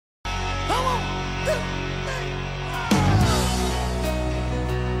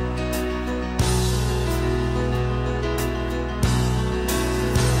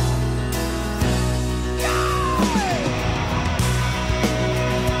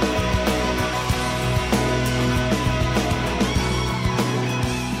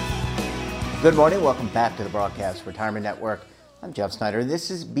Good morning. Welcome back to the Broadcast Retirement Network. I'm Jeff Snyder. This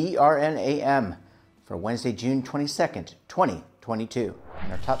is BRN AM for Wednesday, June 22nd, 2022.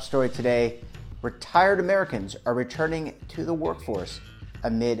 And our top story today, retired Americans are returning to the workforce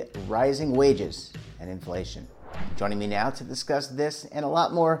amid rising wages and inflation. Joining me now to discuss this and a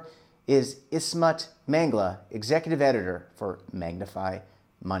lot more is Ismat Mangla, Executive Editor for Magnify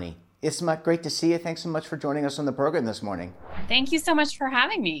Money. Ismat, great to see you. Thanks so much for joining us on the program this morning. Thank you so much for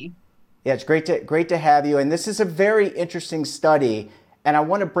having me. Yeah, it's great to have you. And this is a very interesting study, and I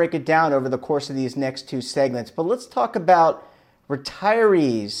want to break it down over the course of these next two segments. But let's talk about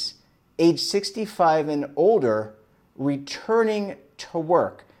retirees age 65 and older returning to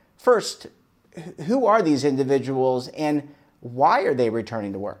work. First, who are these individuals and why are they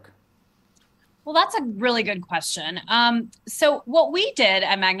returning to work? Well, that's a really good question. So what we did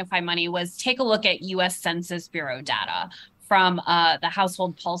at Magnify Money was take a look at U.S. Census Bureau data from the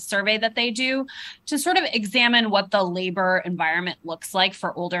Household Pulse survey that they do to sort of examine what the labor environment looks like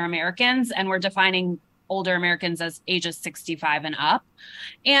for older Americans. And we're defining older Americans as ages 65 and up.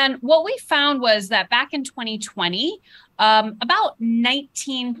 And what we found was that back in 2020, about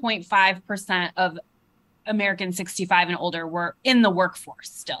 19.5% of Americans 65 and older were in the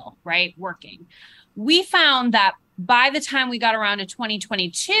workforce still, right? Working. We found that by the time we got around to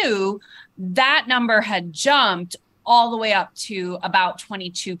 2022, that number had jumped all the way up to about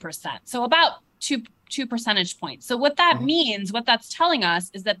 22%. So about two percentage points. So what that means, what that's telling us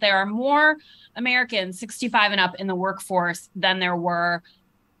is that there are more Americans 65 and up in the workforce than there were,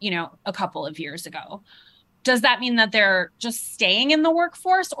 a couple of years ago. Does that mean that they're just staying in the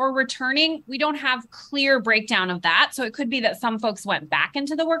workforce or returning? We don't have clear breakdown of that. So it could be that some folks went back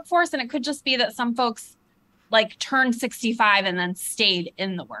into the workforce, and it could just be that some folks turned 65 and then stayed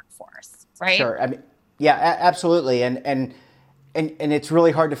in the workforce, right? Sure. I mean, yeah, absolutely. And it's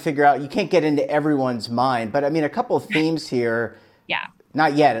really hard to figure out. You can't get into everyone's mind. But I mean, a couple of themes here. Yeah.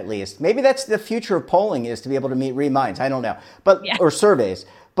 Not yet, at least. Maybe that's the future of polling, is to be able to read minds. I don't know. Or surveys.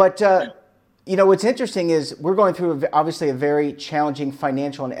 But, what's interesting is we're going through, obviously, a very challenging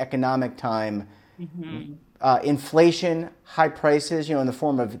financial and economic time. Mm-hmm. Inflation, high prices, in the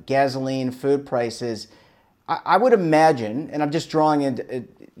form of gasoline, food prices. I would imagine, and I'm just drawing an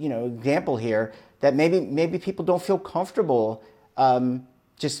example here, that maybe people don't feel comfortable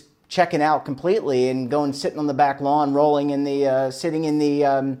just checking out completely and going sitting on the back lawn, sitting in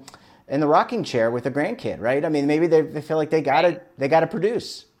the rocking chair with a grandkid, right? I mean, maybe they feel like they gotta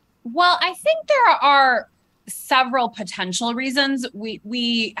produce. Well, I think there are several potential reasons.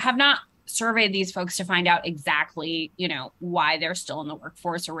 We have not surveyed these folks to find out exactly, why they're still in the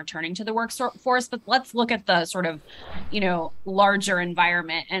workforce or returning to the workforce. But let's look at the sort of, larger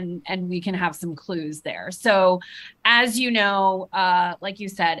environment and we can have some clues there. So as you know, like you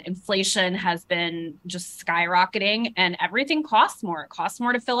said, inflation has been just skyrocketing and everything costs more. It costs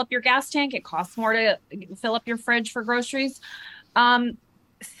more to fill up your gas tank. It costs more to fill up your fridge for groceries.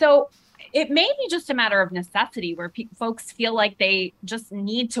 So it may be just a matter of necessity where folks feel like they just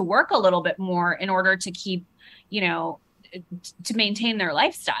need to work a little bit more in order to keep, to maintain their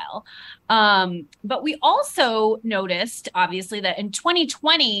lifestyle. But we also noticed, obviously, that in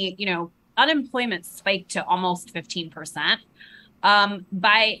 2020, unemployment spiked to almost 15%.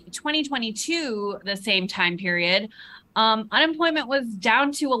 By 2022, the same time period, unemployment was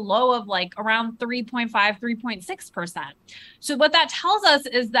down to a low of around 3.5, 3.6%. So what that tells us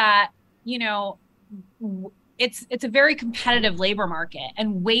is that it's a very competitive labor market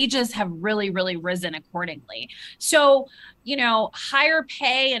and wages have really, really risen accordingly. So, higher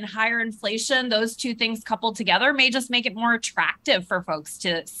pay and higher inflation, those two things coupled together may just make it more attractive for folks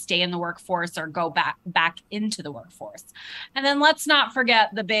to stay in the workforce or go back into the workforce. And then let's not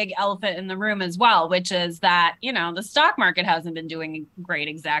forget the big elephant in the room as well, which is that, the stock market hasn't been doing great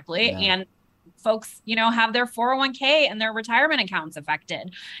exactly. Yeah. And folks, have their 401k and their retirement accounts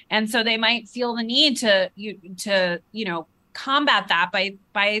affected. And so they might feel the need to combat that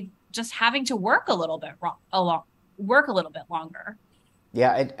by just having to work a little bit longer.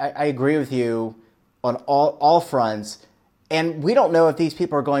 Yeah, I agree with you on all fronts. And we don't know if these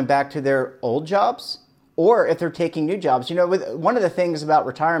people are going back to their old jobs or if they're taking new jobs. One of the things about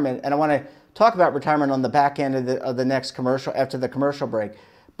retirement, and I want to talk about retirement on the back end of the next commercial, after the commercial break.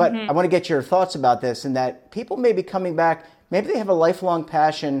 But I want to get your thoughts about this, and that people may be coming back. Maybe they have a lifelong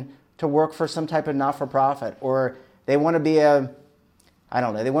passion to work for some type of not-for-profit, or they want to be they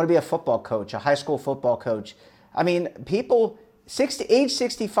want to be a football coach, a high school football coach. I mean, people, age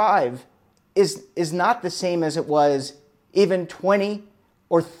 65 is not the same as it was even 20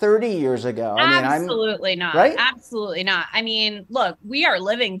 or 30 years ago. Absolutely not. Right? Absolutely not. I mean, look, we are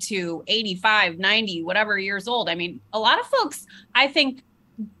living to 85, 90, whatever years old. I mean, a lot of folks, I think,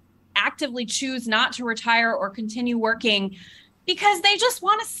 actively choose not to retire or continue working because they just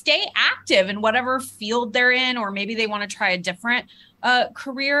want to stay active in whatever field they're in, or maybe they want to try a different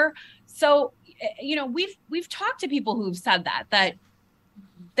career. So, we've talked to people who've said that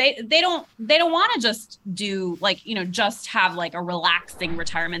they don't want to just do just have like a relaxing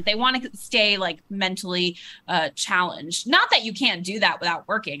retirement. They want to stay like mentally challenged. Not that you can't do that without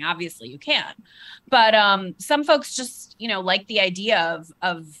working. Obviously you can, but some folks just like the idea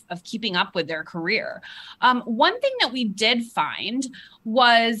of keeping up with their career. One thing that we did find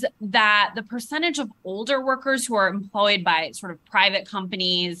was that the percentage of older workers who are employed by sort of private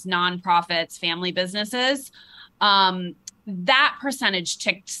companies, nonprofits, family businesses, that percentage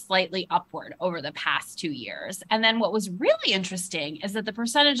ticked slightly upward over the past 2 years. And then what was really interesting is that the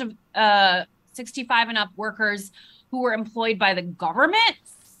percentage of 65 and up workers who were employed by the government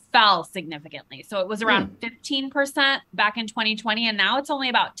fell significantly. So it was around 15% back in 2020, and now it's only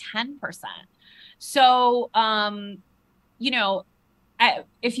about 10%. So,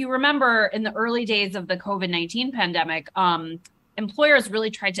 if you remember in the early days of the COVID-19 pandemic, employers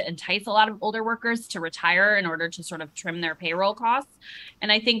really tried to entice a lot of older workers to retire in order to sort of trim their payroll costs.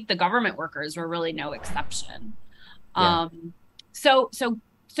 And I think the government workers were really no exception. Yeah.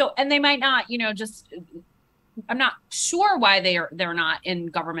 And they might not, I'm not sure why they're not in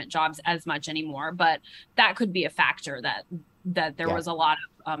government jobs as much anymore, but that could be a factor that there was a lot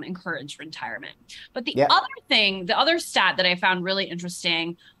of encouraged retirement. But the other stat that I found really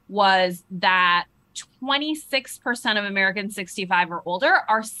interesting was that 26% of Americans 65 or older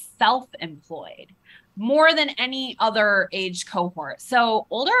are self-employed, more than any other age cohort. So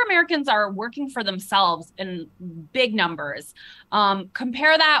older Americans are working for themselves in big numbers.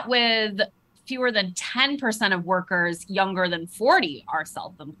 Compare that with fewer than 10% of workers younger than 40 are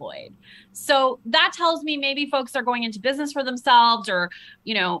self-employed. So that tells me maybe folks are going into business for themselves, or,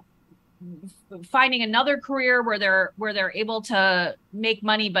 finding another career where they're able to make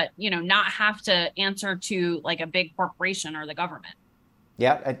money, but not have to answer to like a big corporation or the government.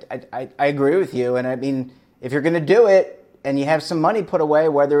 Yeah, I agree with you. And I mean, if you're going to do it and you have some money put away,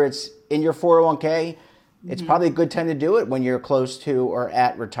 whether it's in your 401k, it's probably a good time to do it when you're close to or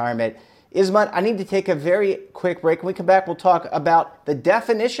at retirement. Ismat, I need to take a very quick break. When we come back, we'll talk about the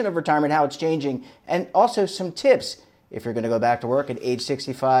definition of retirement, how it's changing, and also some tips if you're going to go back to work at age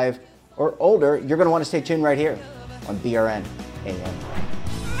 65 or older. You're going to want to stay tuned right here on BRN AM.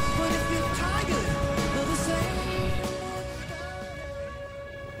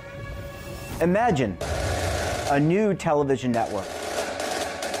 Imagine a new television network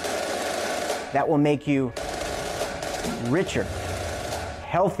that will make you richer,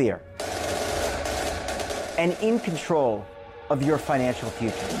 healthier, and in control of your financial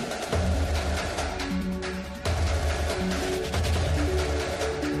future.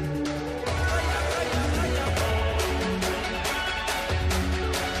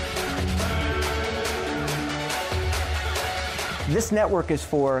 This network is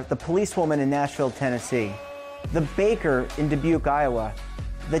for the policewoman in Nashville, Tennessee, the baker in Dubuque, Iowa,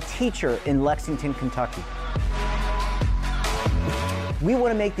 the teacher in Lexington, Kentucky. We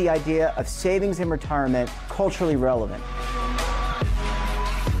want to make the idea of savings and retirement culturally relevant.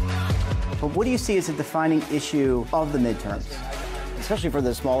 But what do you see as a defining issue of the midterms, especially for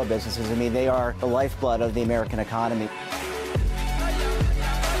the smaller businesses? I mean, they are the lifeblood of the American economy.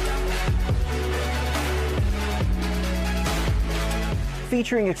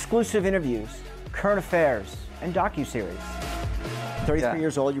 Featuring exclusive interviews, current affairs, and docuseries. 33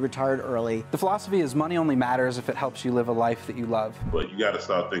 years old, you retired early. The philosophy is money only matters if it helps you live a life that you love. But you got to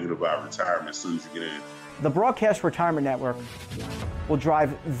start thinking about retirement as soon as you get in. The Broadcast Retirement Network will drive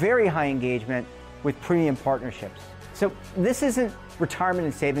very high engagement with premium partnerships. So this isn't retirement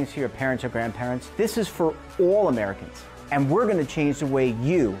and savings for your parents or grandparents. This is for all Americans. And we're going to change the way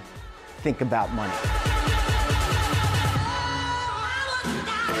you think about money.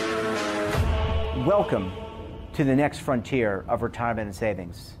 Welcome to the next frontier of retirement and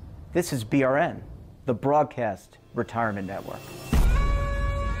savings. This is BRN, the Broadcast Retirement Network.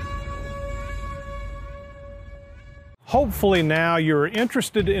 Hopefully now you're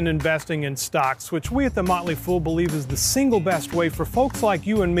interested in investing in stocks, which we at the Motley Fool believe is the single best way for folks like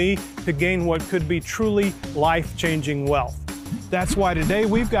you and me to gain what could be truly life-changing wealth. That's why today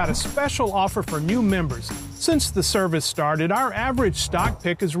we've got a special offer for new members. Since the service started, our average stock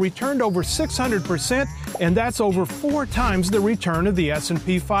pick has returned over 600%, and that's over 4 times the return of the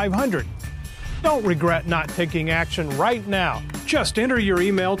S&P 500. Don't regret not taking action right now. Just enter your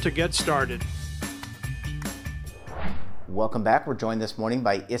email to get started. Welcome back. We're joined this morning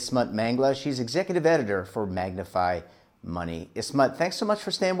by Ismat Mangla. She's executive editor for Magnify Money. Ismat, thanks so much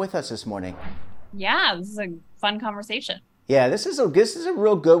for staying with us this morning. Yeah, this is a fun conversation. Yeah, this is a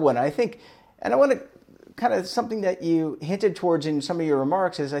real good one, I think. And I want to kind of something that you hinted towards in some of your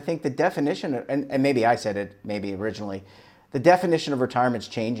remarks is I think the definition, and maybe I said it maybe originally, the definition of retirement's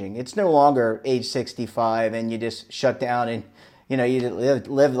changing. It's no longer age 65 and you just shut down and you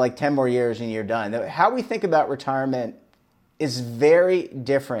live like 10 more years and you're done. How we think about retirement is very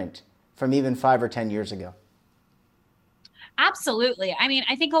different from even 5 or 10 years ago. Absolutely. I mean,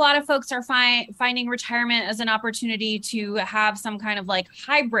 I think a lot of folks are finding retirement as an opportunity to have some kind of like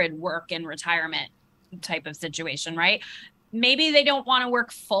hybrid work in retirement type of situation, right? Maybe they don't want to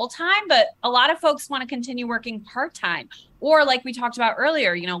work full time, but a lot of folks want to continue working part time, or like we talked about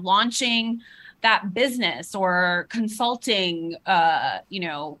earlier, launching that business or consulting, kind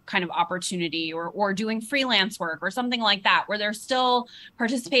of opportunity or doing freelance work or something like that, where they're still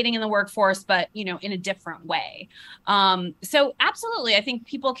participating in the workforce, but, in a different way. So absolutely, I think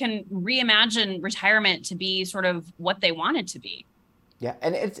people can reimagine retirement to be sort of what they want it to be. Yeah.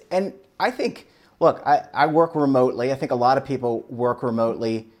 And I think, look, I work remotely. I think a lot of people work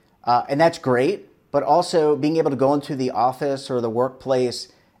remotely, and that's great, but also being able to go into the office or the workplace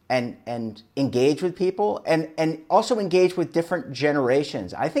and engage with people and also engage with different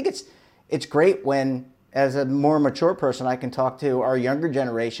generations. I think it's great when, as a more mature person, I can talk to our younger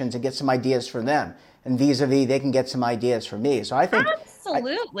generations and get some ideas from them. And vis-a-vis, they can get some ideas from me. So I think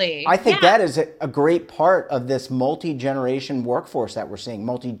absolutely, I think that is a great part of this multi-generation workforce that we're seeing,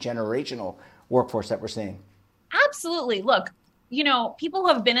 multi-generational workforce that we're seeing. Absolutely. Look, people who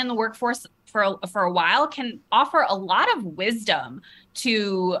have been in the workforce for a while can offer a lot of wisdom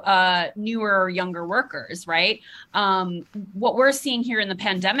to newer, younger workers, right? What we're seeing here in the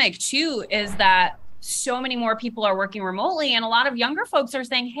pandemic too is that so many more people are working remotely, and a lot of younger folks are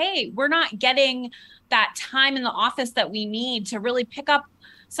saying, hey, we're not getting that time in the office that we need to really pick up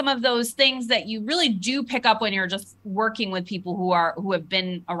some of those things that you really do pick up when you're just working with people who have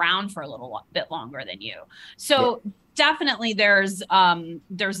been around for a little bit longer than you. So definitely there's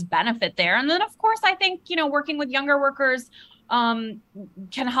benefit there. And then of course, I think, working with younger workers can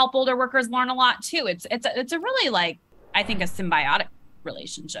help older workers learn a lot too. It's a really I think a symbiotic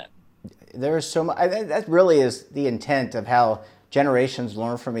relationship. There is so much, that really is the intent of how generations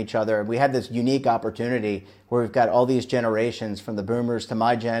learn from each other. We have this unique opportunity where we've got all these generations, from the boomers to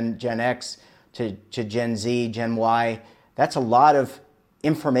my Gen X to Gen Z, Gen Y. That's a lot of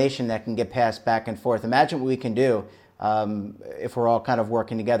information that can get passed back and forth. Imagine what we can do if we're all kind of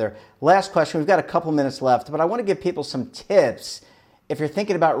working together. Last question, we've got a couple minutes left, but I want to give people some tips if you're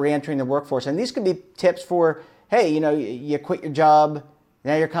thinking about reentering the workforce. And these could be tips for, hey, you quit your job,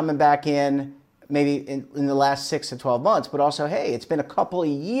 now you're coming back in, maybe in the last 6 to 12 months, but also, hey, it's been a couple of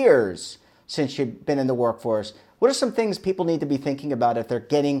years since you've been in the workforce. What are some things people need to be thinking about if they're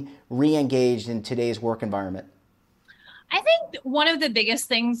getting re-engaged in today's work environment? I think one of the biggest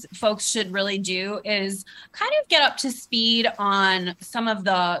things folks should really do is kind of get up to speed on some of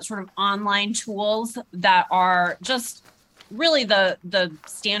the sort of online tools that are just really the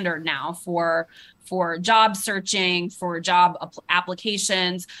standard now for job searching, for job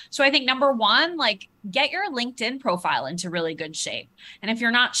applications. So I think number one, get your LinkedIn profile into really good shape. And if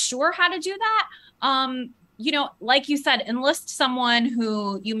you're not sure how to do that, like you said, enlist someone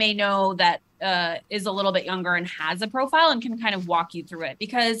who you may know that is a little bit younger and has a profile and can kind of walk you through it,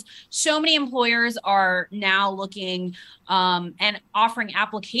 because so many employers are now looking and offering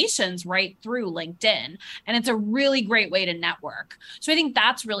applications right through LinkedIn. And it's a really great way to network. So I think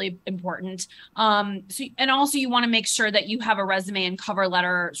that's really important. And also you want to make sure that you have a resume and cover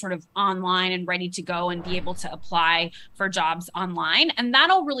letter sort of online and ready to go and be able to apply for jobs online. And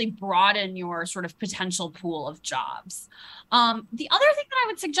that'll really broaden your sort of potential pool of jobs. The other thing that I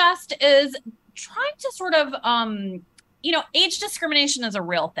would suggest is trying to sort of, age discrimination is a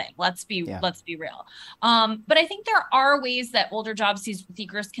real thing. Let's be real. But I think there are ways that older job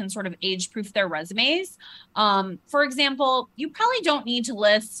seekers can sort of age-proof their resumes. For example, you probably don't need to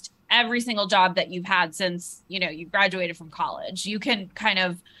list every single job that you've had since, you graduated from college. You can kind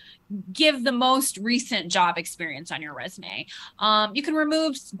of give the most recent job experience on your resume. You can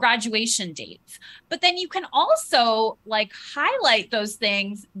remove graduation dates, but then you can also highlight those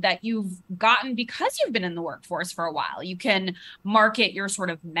things that you've gotten because you've been in the workforce for a while. You can market your sort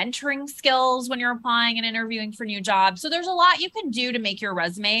of mentoring skills when you're applying and interviewing for new jobs. So there's a lot you can do to make your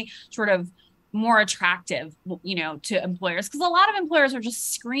resume sort of more attractive, to employers, because a lot of employers are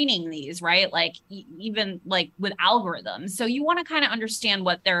just screening these, right? Like even like with algorithms. So you want to kind of understand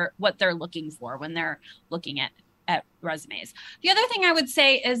what they're looking for when they're looking at resumes. The other thing I would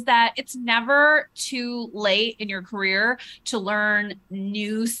say is that it's never too late in your career to learn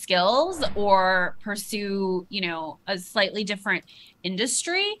new skills or pursue, a slightly different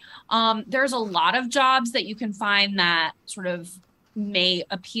industry. There's a lot of jobs that you can find that sort of may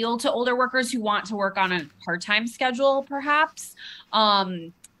appeal to older workers who want to work on a part-time schedule, perhaps,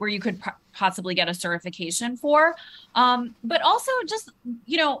 where you could possibly get a certification for. But also just,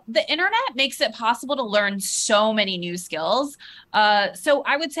 the internet makes it possible to learn so many new skills. So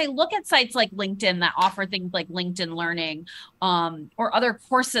I would say look at sites like LinkedIn that offer things like LinkedIn Learning, or other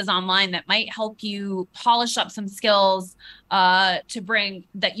courses online that might help you polish up some skills to bring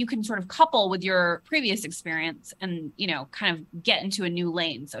that you can sort of couple with your previous experience and, kind of get into a new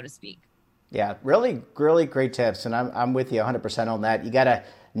lane, so to speak. Yeah, really, really great tips. And I'm with you 100% on that. You got to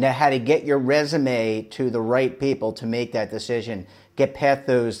know how to get your resume to the right people to make that decision. Get past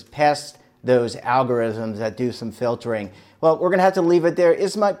those algorithms that do some filtering. Well, we're going to have to leave it there.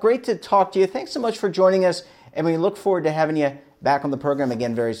 Isma, great to talk to you. Thanks so much for joining us. And we look forward to having you back on the program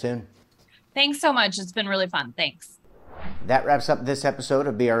again very soon. Thanks so much. It's been really fun. Thanks. That wraps up this episode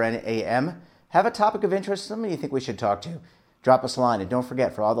of BRN AM. Have a topic of interest, somebody you think we should talk to? Drop us a line. And don't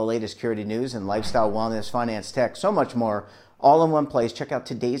forget, for all the latest security news and lifestyle, wellness, finance, tech, so much more, all in one place, check out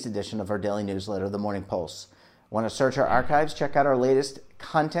today's edition of our daily newsletter, The Morning Pulse. Want to search our archives, check out our latest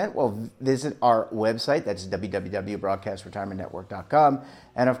content? Well, visit our website. That's www.broadcastretirementnetwork.com.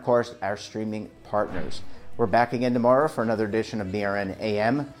 And, of course, our streaming partners. We're back again tomorrow for another edition of BRN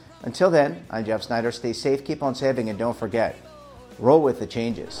AM. Until then, I'm Jeff Snyder. Stay safe, keep on saving, and don't forget, roll with the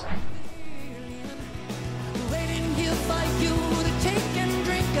changes.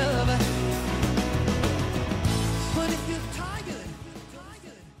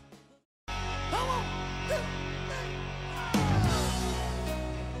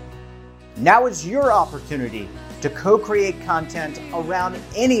 Now is your opportunity to co-create content around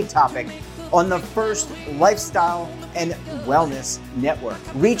any topic on the first lifestyle and wellness network.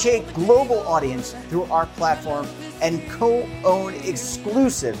 Reach a global audience through our platform and co-own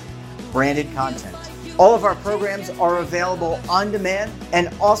exclusive branded content. All of our programs are available on demand and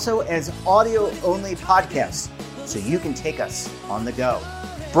also as audio-only podcasts, so you can take us on the go.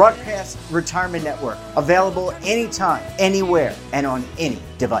 Broadcast Retirement Network, available anytime, anywhere, and on any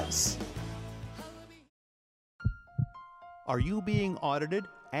device. Are you being audited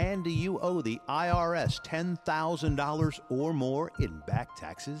and do you owe the IRS $10,000 or more in back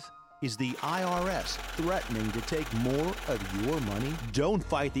taxes? Is the IRS threatening to take more of your money? Don't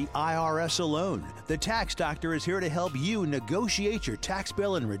fight the IRS alone. The Tax Doctor is here to help you negotiate your tax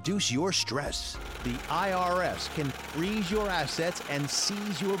bill and reduce your stress. The IRS can freeze your assets and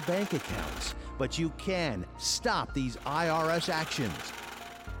seize your bank accounts, but you can stop these IRS actions.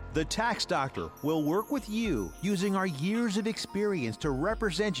 The Tax Doctor will work with you using our years of experience to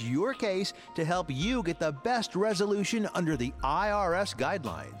represent your case to help you get the best resolution under the IRS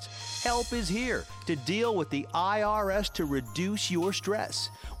guidelines. Help is here to deal with the IRS to reduce your stress.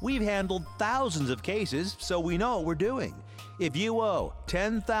 We've handled thousands of cases, so we know what we're doing. If you owe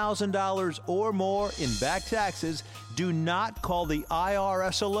 $10,000 or more in back taxes, do not call the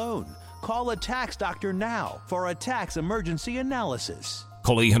IRS alone. Call a Tax Doctor now for a tax emergency analysis.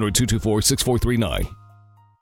 Call 800-224-6439.